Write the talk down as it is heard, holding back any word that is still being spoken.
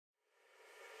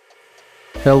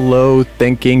Hello,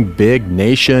 Thinking Big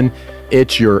Nation.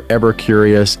 It's your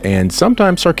ever-curious and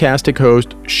sometimes sarcastic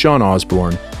host, Sean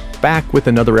Osborne, back with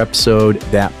another episode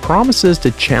that promises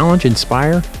to challenge,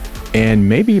 inspire, and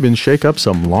maybe even shake up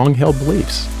some long-held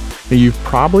beliefs. Now, you've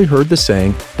probably heard the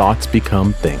saying, thoughts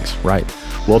become things, right?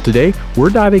 Well, today, we're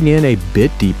diving in a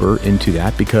bit deeper into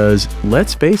that because,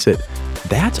 let's face it,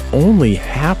 that's only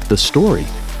half the story.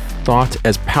 Thoughts,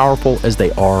 as powerful as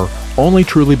they are, only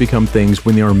truly become things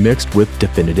when they are mixed with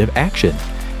definitive action.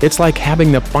 It's like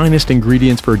having the finest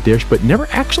ingredients for a dish but never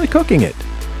actually cooking it.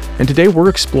 And today we're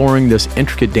exploring this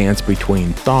intricate dance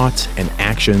between thoughts and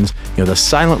actions, the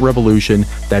silent revolution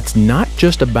that's not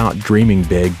just about dreaming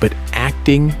big, but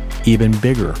acting even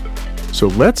bigger. So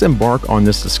let's embark on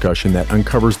this discussion that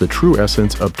uncovers the true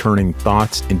essence of turning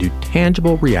thoughts into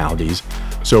tangible realities.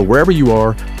 So wherever you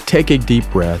are, take a deep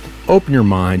breath, open your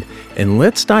mind, and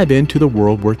let's dive into the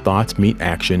world where thoughts meet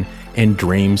action and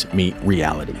dreams meet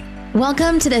reality.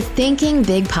 Welcome to the Thinking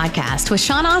Big podcast with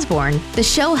Sean Osborne, the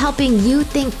show helping you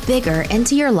think bigger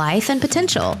into your life and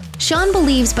potential. Sean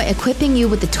believes by equipping you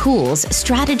with the tools,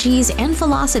 strategies, and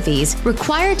philosophies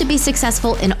required to be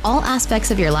successful in all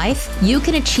aspects of your life, you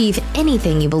can achieve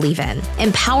anything you believe in.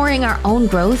 Empowering our own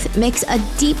growth makes a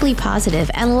deeply positive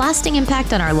and lasting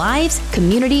impact on our lives,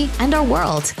 community, and our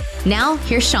world. Now,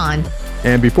 here's Sean.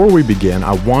 And before we begin,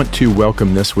 I want to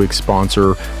welcome this week's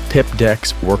sponsor,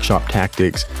 PipDeck's Workshop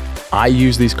Tactics. I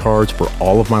use these cards for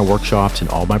all of my workshops and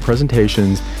all my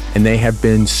presentations, and they have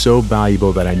been so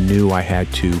valuable that I knew I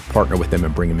had to partner with them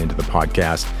and bring them into the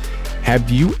podcast. Have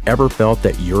you ever felt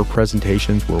that your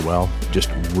presentations were, just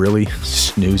really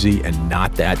snoozy and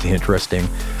not that interesting?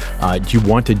 Do you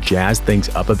want to jazz things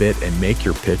up a bit and make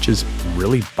your pitches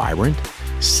really vibrant?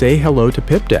 Say hello to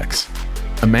PipDecks.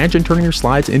 Imagine turning your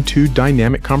slides into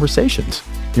dynamic conversations.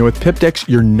 With PipDecks,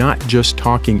 you're not just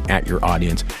talking at your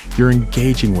audience, you're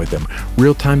engaging with them.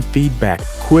 Real-time feedback,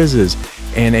 quizzes,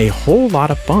 and a whole lot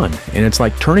of fun. And it's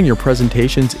like turning your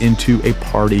presentations into a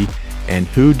party, and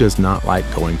who does not like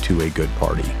going to a good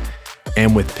party?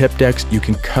 And with PipDecks, you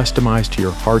can customize to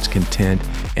your heart's content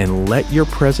and let your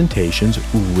presentations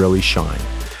really shine.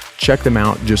 Check them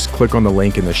out, just click on the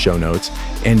link in the show notes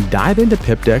and dive into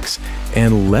PipDecks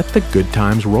and let the good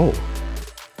times roll.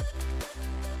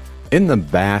 In the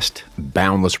vast,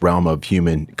 boundless realm of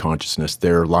human consciousness,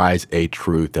 there lies a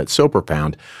truth that's so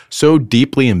profound, so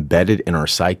deeply embedded in our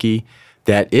psyche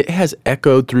that it has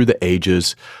echoed through the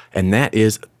ages, and that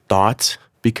is thoughts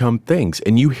become things.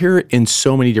 And you hear it in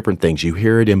so many different things. You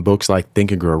hear it in books like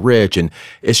Think and Grow Rich, and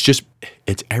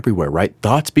it's everywhere, right?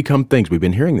 Thoughts become things. We've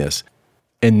been hearing this.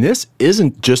 And this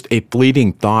isn't just a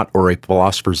fleeting thought or a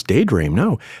philosopher's daydream.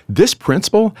 No, this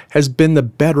principle has been the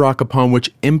bedrock upon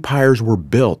which empires were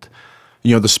built.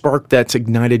 The spark that's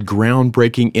ignited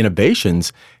groundbreaking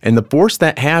innovations and the force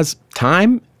that has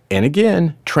time and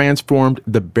again transformed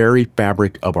the very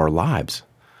fabric of our lives.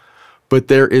 But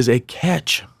there is a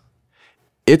catch.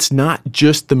 It's not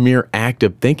just the mere act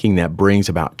of thinking that brings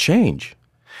about change.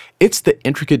 It's the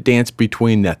intricate dance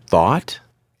between the thought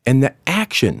and the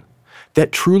action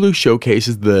that truly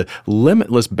showcases the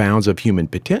limitless bounds of human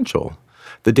potential.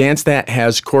 The dance that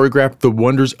has choreographed the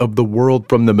wonders of the world,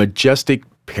 from the majestic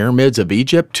pyramids of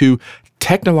Egypt to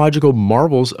technological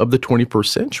marvels of the 21st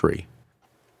century.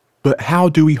 But how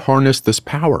do we harness this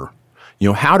power?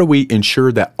 How do we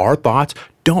ensure that our thoughts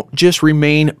don't just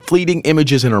remain fleeting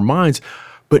images in our minds,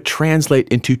 but translate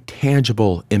into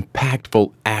tangible,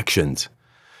 impactful actions?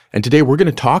 And today we're going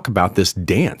to talk about this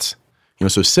dance.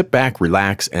 So sit back,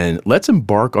 relax, and let's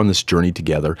embark on this journey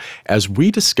together as we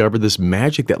discover this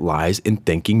magic that lies in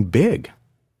thinking big.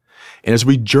 And as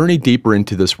we journey deeper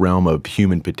into this realm of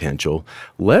human potential,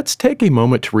 let's take a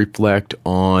moment to reflect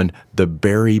on the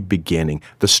very beginning,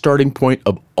 the starting point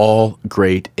of all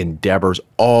great endeavors,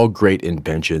 all great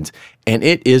inventions, and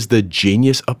it is the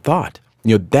genius of thought.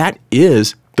 That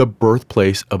is the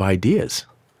birthplace of ideas.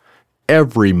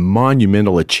 Every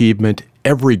monumental achievement,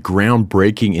 every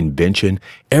groundbreaking invention,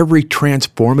 every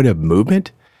transformative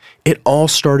movement, it all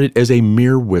started as a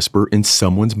mere whisper in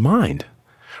someone's mind.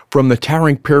 From the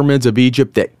towering pyramids of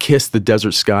Egypt that kissed the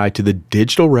desert sky to the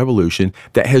digital revolution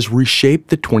that has reshaped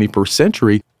the 21st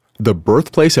century, the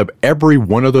birthplace of every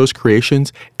one of those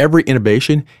creations, every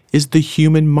innovation, is the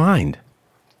human mind.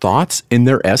 Thoughts, in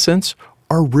their essence,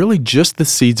 are really just the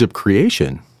seeds of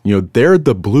creation. They're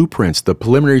the blueprints, the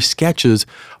preliminary sketches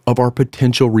of our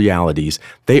potential realities.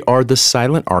 They are the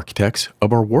silent architects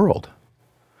of our world.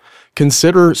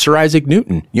 Consider Sir Isaac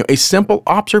Newton. A simple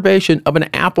observation of an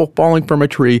apple falling from a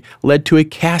tree led to a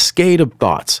cascade of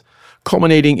thoughts,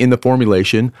 culminating in the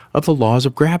formulation of the laws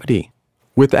of gravity.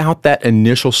 Without that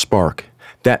initial spark,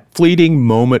 That fleeting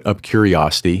moment of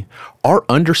curiosity, our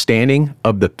understanding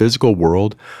of the physical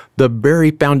world, the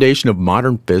very foundation of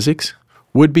modern physics,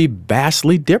 would be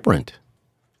vastly different.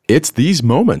 It's these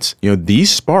moments,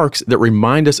 these sparks that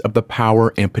remind us of the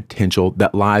power and potential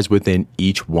that lies within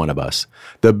each one of us.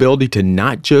 The ability to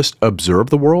not just observe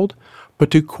the world,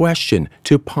 but to question,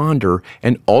 to ponder,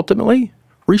 and ultimately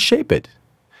reshape it.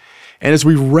 And as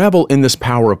we revel in this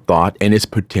power of thought and its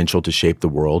potential to shape the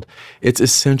world, it's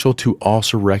essential to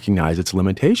also recognize its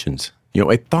limitations.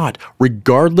 A thought,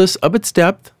 regardless of its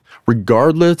depth,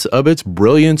 regardless of its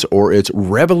brilliance or its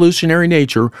revolutionary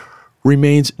nature,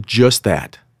 remains just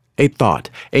that, a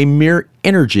thought, a mere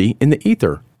energy in the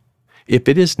ether, if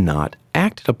it is not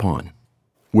acted upon.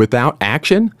 Without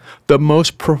action, the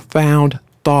most profound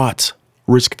thoughts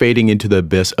risk fading into the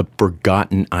abyss of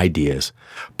forgotten ideas.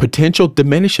 Potential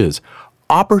diminishes,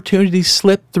 opportunities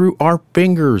slip through our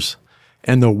fingers,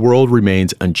 and the world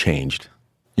remains unchanged.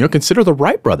 Consider the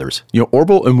Wright brothers.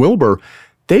 Orville and Wilbur,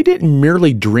 they didn't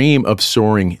merely dream of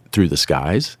soaring through the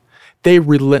skies. They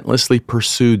relentlessly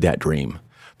pursued that dream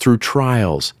through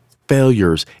trials,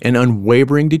 failures, and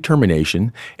unwavering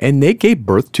determination, and they gave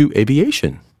birth to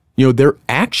aviation. Their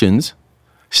actions,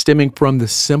 stemming from the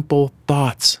simple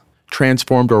thoughts,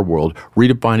 transformed our world,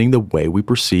 redefining the way we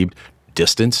perceived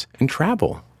distance and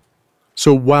travel.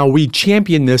 So while we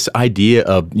champion this idea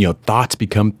of, thoughts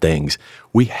become things,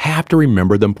 we have to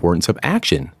remember the importance of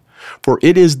action. For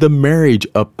it is the marriage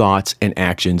of thoughts and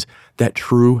actions that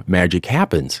true magic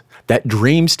happens, that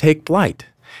dreams take flight,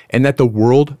 and that the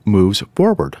world moves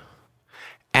forward.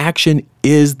 Action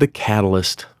is the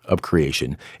catalyst of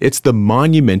creation. It's the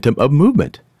monumentum of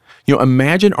movement.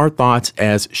 Imagine our thoughts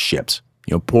as ships,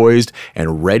 poised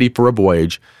and ready for a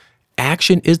voyage.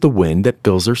 Action is the wind that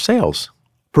fills their sails,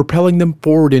 propelling them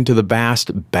forward into the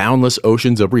vast, boundless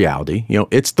oceans of reality.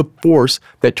 It's the force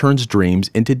that turns dreams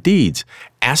into deeds,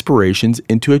 aspirations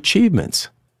into achievements.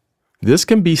 This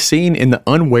can be seen in the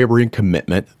unwavering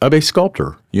commitment of a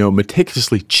sculptor,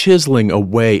 meticulously chiseling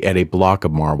away at a block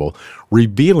of marble,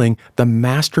 revealing the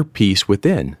masterpiece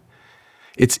within.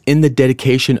 It's in the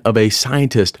dedication of a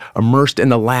scientist immersed in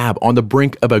the lab on the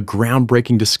brink of a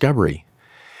groundbreaking discovery.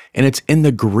 And it's in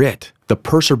the grit, the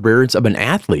perseverance of an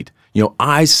athlete,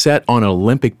 eyes set on an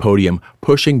Olympic podium,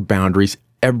 pushing boundaries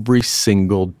every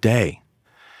single day.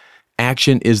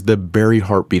 Action is the very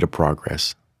heartbeat of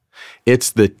progress.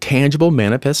 It's the tangible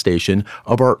manifestation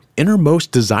of our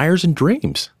innermost desires and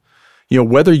dreams.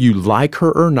 Whether you like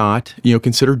her or not,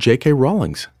 consider J.K.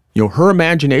 Rowling's. Her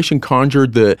imagination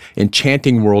conjured the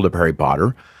enchanting world of Harry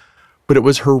Potter, but it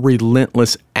was her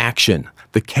relentless action,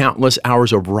 the countless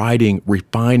hours of writing,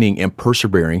 refining, and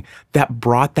persevering that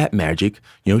brought that magic,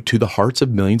 to the hearts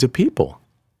of millions of people.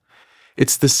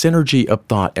 It's the synergy of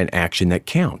thought and action that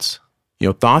counts.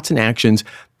 Thoughts and actions,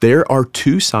 there are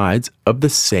two sides of the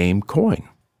same coin.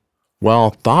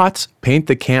 While thoughts paint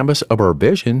the canvas of our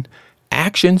vision,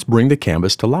 actions bring the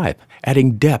canvas to life,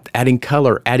 adding depth, adding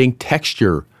color, adding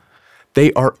texture.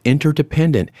 They are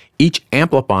interdependent, each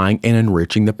amplifying and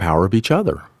enriching the power of each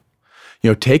other.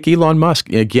 Take Elon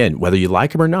Musk, again, whether you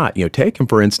like him or not, take him,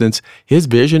 for instance, his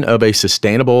vision of a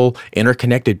sustainable,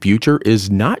 interconnected future is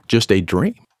not just a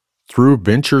dream. Through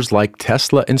ventures like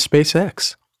Tesla and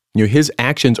SpaceX, his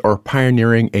actions are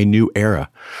pioneering a new era,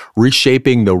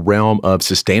 reshaping the realm of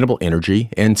sustainable energy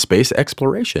and space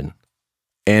exploration.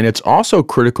 And it's also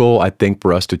critical, I think,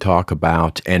 for us to talk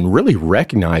about and really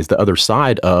recognize the other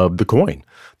side of the coin,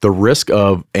 the risk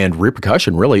of and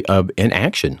repercussion, really, of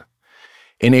inaction.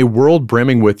 In a world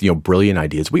brimming with, brilliant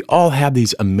ideas, we all have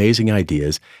these amazing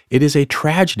ideas. It is a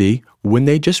tragedy when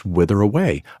they just wither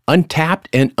away, untapped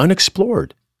and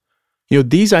unexplored.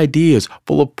 These ideas,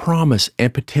 full of promise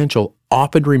and potential,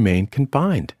 often remain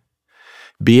confined.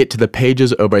 Be it to the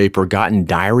pages of a forgotten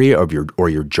diary or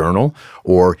your journal,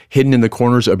 or hidden in the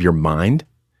corners of your mind.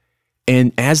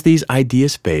 And as these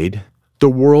ideas fade, the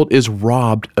world is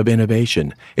robbed of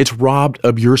innovation. It's robbed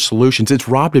of your solutions. It's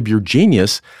robbed of your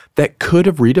genius that could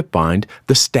have redefined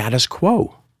the status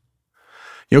quo.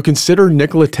 Consider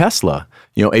Nikola Tesla,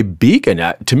 a beacon.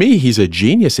 To me, he's a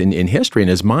genius in history, and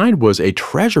his mind was a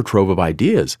treasure trove of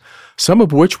ideas, some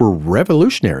of which were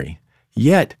revolutionary.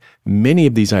 Yet, many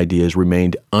of these ideas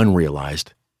remained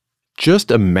unrealized. Just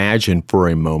imagine for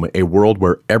a moment a world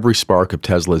where every spark of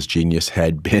Tesla's genius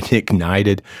had been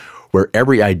ignited, where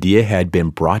every idea had been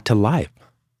brought to life.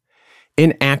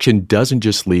 Inaction doesn't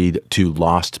just lead to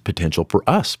lost potential for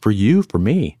us, for you, for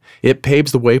me. It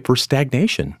paves the way for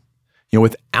stagnation.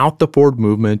 Without the forward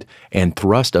movement and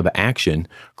thrust of action,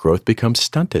 growth becomes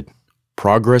stunted.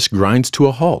 Progress grinds to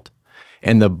a halt,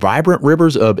 and the vibrant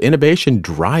rivers of innovation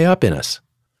dry up in us.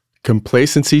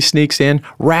 Complacency sneaks in,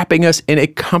 wrapping us in a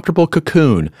comfortable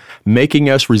cocoon, making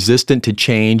us resistant to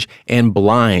change and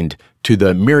blind to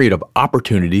the myriad of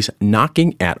opportunities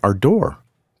knocking at our door.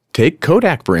 Take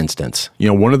Kodak, for instance,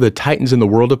 one of the titans in the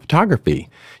world of photography.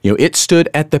 It stood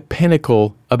at the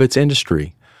pinnacle of its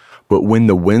industry. But when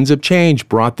the winds of change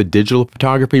brought the digital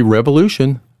photography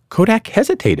revolution, Kodak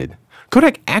hesitated.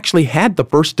 Kodak actually had the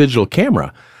first digital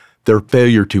camera. Their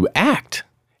failure to act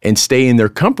and stay in their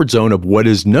comfort zone of what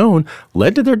is known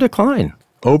led to their decline,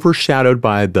 overshadowed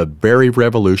by the very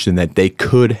revolution that they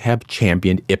could have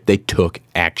championed if they took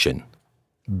action.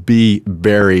 Be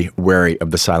very wary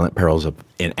of the silent perils of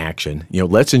inaction.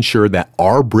 Let's ensure that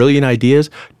our brilliant ideas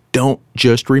don't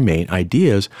just remain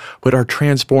ideas, but are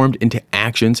transformed into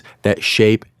actions that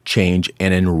shape, change,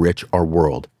 and enrich our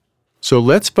world. So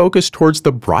let's focus towards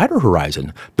the brighter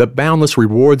horizon, the boundless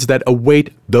rewards that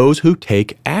await those who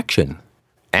take action.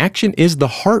 Action is the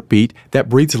heartbeat that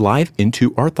breathes life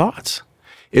into our thoughts.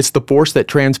 It's the force that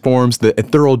transforms the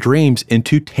ethereal dreams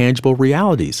into tangible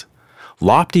realities,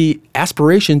 lofty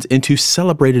aspirations into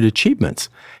celebrated achievements.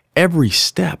 Every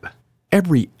step,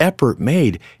 every effort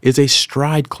made is a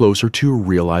stride closer to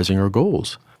realizing our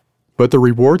goals. But the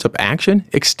rewards of action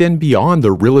extend beyond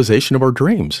the realization of our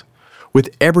dreams.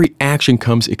 With every action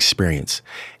comes experience,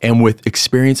 and with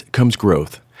experience comes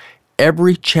growth.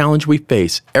 Every challenge we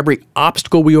face, every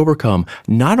obstacle we overcome,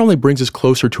 not only brings us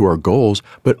closer to our goals,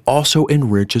 but also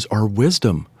enriches our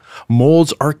wisdom,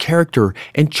 molds our character,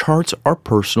 and charts our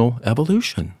personal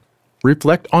evolution.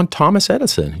 Reflect on Thomas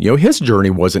Edison. His journey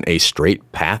wasn't a straight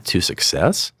path to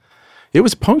success. It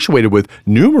was punctuated with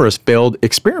numerous failed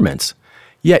experiments.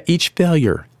 Yet each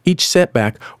failure, each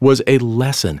setback was a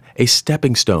lesson, a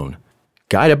stepping stone.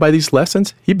 Guided by these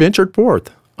lessons, he ventured forth,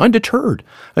 undeterred,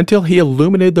 until he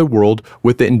illuminated the world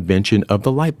with the invention of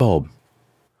the light bulb.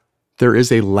 There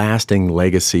is a lasting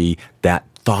legacy that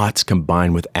thoughts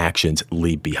combined with actions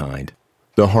leave behind.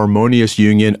 The harmonious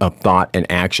union of thought and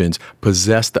actions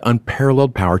possess the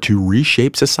unparalleled power to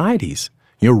reshape societies,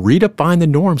 redefine the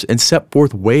norms and set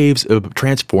forth waves of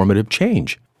transformative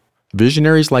change.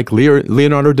 Visionaries like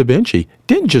Leonardo da Vinci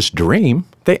didn't just dream,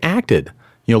 they acted,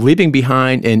 leaving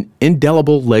behind an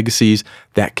indelible legacies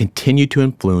that continue to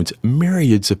influence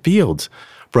myriads of fields,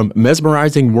 from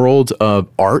mesmerizing worlds of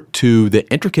art to the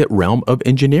intricate realm of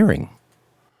engineering.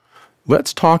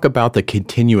 Let's talk about the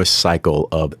continuous cycle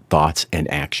of thoughts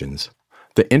and actions.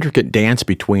 The intricate dance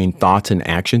between thoughts and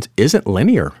actions isn't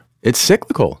linear, it's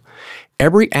cyclical.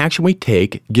 Every action we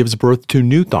take gives birth to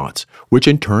new thoughts, which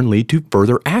in turn lead to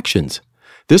further actions.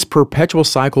 This perpetual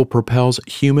cycle propels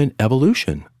human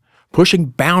evolution, pushing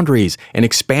boundaries and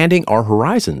expanding our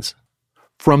horizons.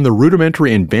 From the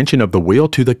rudimentary invention of the wheel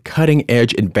to the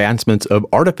cutting-edge advancements of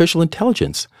artificial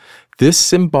intelligence, this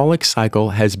symbolic cycle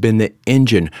has been the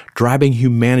engine driving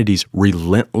humanity's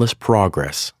relentless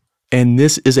progress. And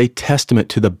this is a testament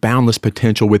to the boundless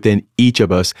potential within each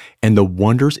of us and the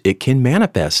wonders it can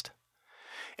manifest.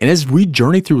 And as we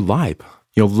journey through life,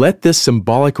 let this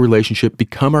symbolic relationship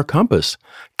become our compass,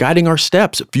 guiding our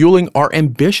steps, fueling our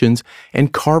ambitions,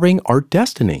 and carving our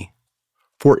destiny.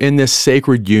 For in this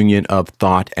sacred union of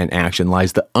thought and action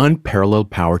lies the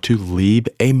unparalleled power to leave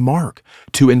a mark,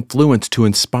 to influence, to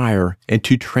inspire, and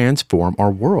to transform our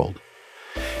world.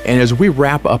 And as we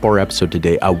wrap up our episode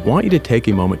today, I want you to take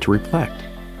a moment to reflect.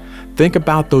 Think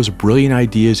about those brilliant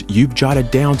ideas you've jotted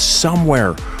down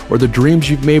somewhere, or the dreams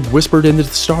you've made whispered into the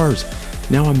stars.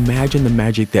 Now imagine the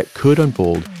magic that could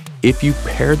unfold if you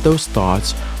paired those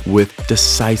thoughts with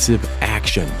decisive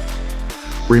action.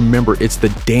 Remember, it's the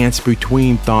dance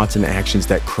between thoughts and actions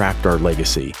that craft our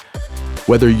legacy.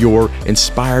 Whether you're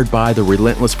inspired by the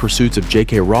relentless pursuits of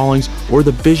J.K. Rowling or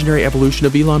the visionary evolution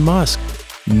of Elon Musk,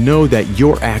 know that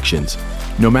your actions,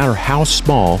 no matter how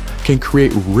small, can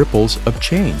create ripples of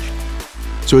change.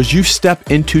 So as you step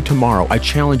into tomorrow, I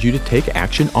challenge you to take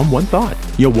action on one thought,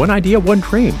 one idea, one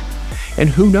dream. And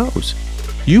who knows,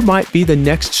 you might be the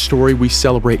next story we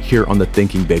celebrate here on the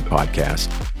Thinking Big podcast.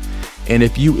 And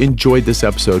if you enjoyed this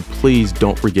episode, please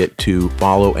don't forget to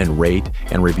follow and rate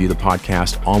and review the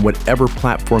podcast on whatever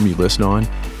platform you listen on.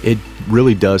 It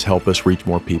really does help us reach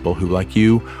more people who, like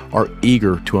you, are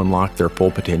eager to unlock their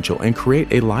full potential and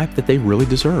create a life that they really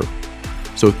deserve.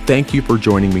 So thank you for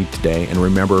joining me today. And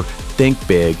remember, think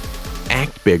big,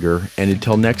 act bigger, and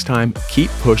until next time, keep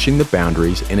pushing the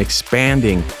boundaries and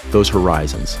expanding those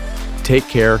horizons. Take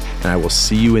care, and I will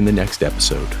see you in the next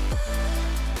episode.